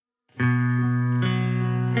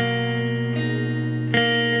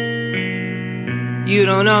You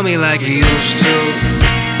don't know me like you used to.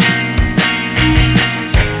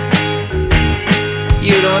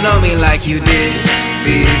 You don't know me like you did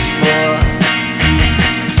before.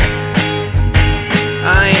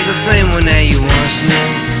 I ain't the same one that you once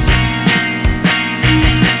knew.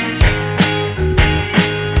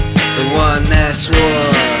 The one that swore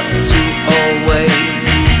to always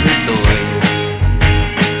adore you.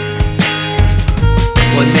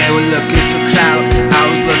 When they were looking for clout, I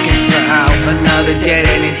was looking for out. Another dead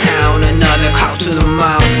end in town, another call to the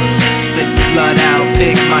mouth. Spit the blood out,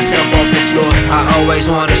 pick myself off the floor. I always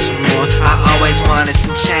wanted some more, I always wanted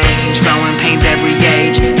some change. Growing pains every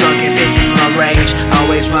age, drunken fists in my rage.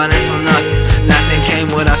 Always running from nothing, nothing came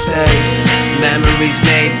when I stayed. Memories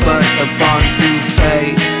made, but the bonds do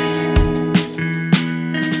fade.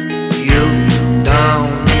 You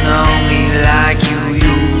don't know me like you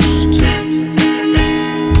used to.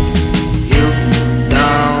 You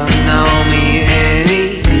don't know me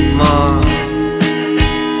anymore.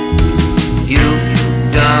 You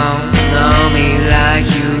don't know me like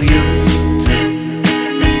you used to.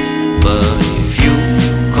 But if you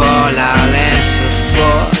call, I'll answer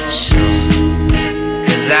for sure,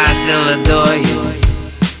 'cause I still adore you.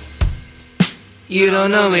 You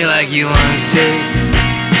don't know me like you once did.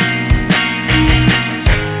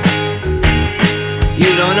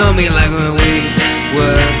 You don't know me like when we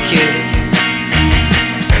were kids.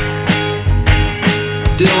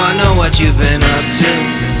 Do I know what you've been up to?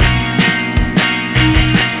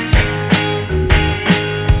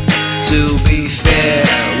 To be fair,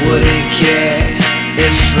 wouldn't care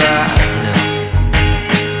if I know.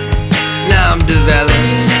 Now I'm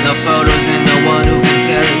developed, no photos and no one who can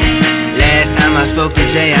tell it. Last time I spoke to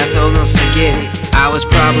Jay, I told him forget it. I was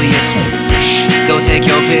probably a shh, go take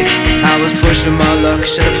your pick. I was pushing my luck,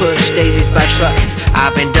 should've pushed daisies by truck.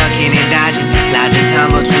 I've been ducking and dodging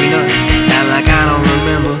time between us. Not like I don't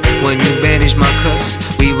remember when you bandaged my cuts.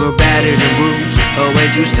 We were battered and bruised,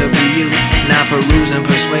 always used to be you. Now perusing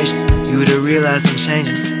persuasion, you to realize I'm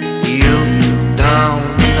changing. You don't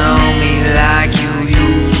know me like you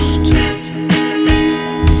used to.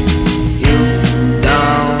 You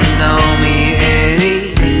don't know me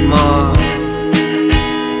anymore.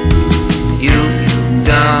 You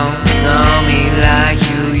don't know me like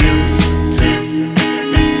you used to.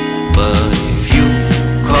 But if you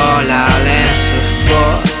call, I'll answer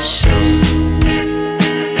for sure.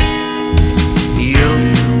 You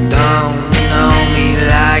don't know me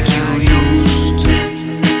like you used to.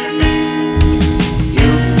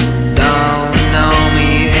 You don't know me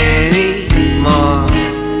anymore.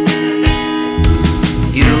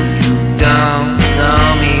 You don't know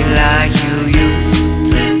me like you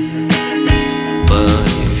used to. But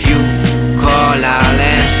if you call, I'll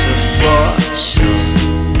answer for sure,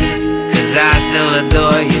 'cause I still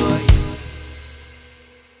adore you.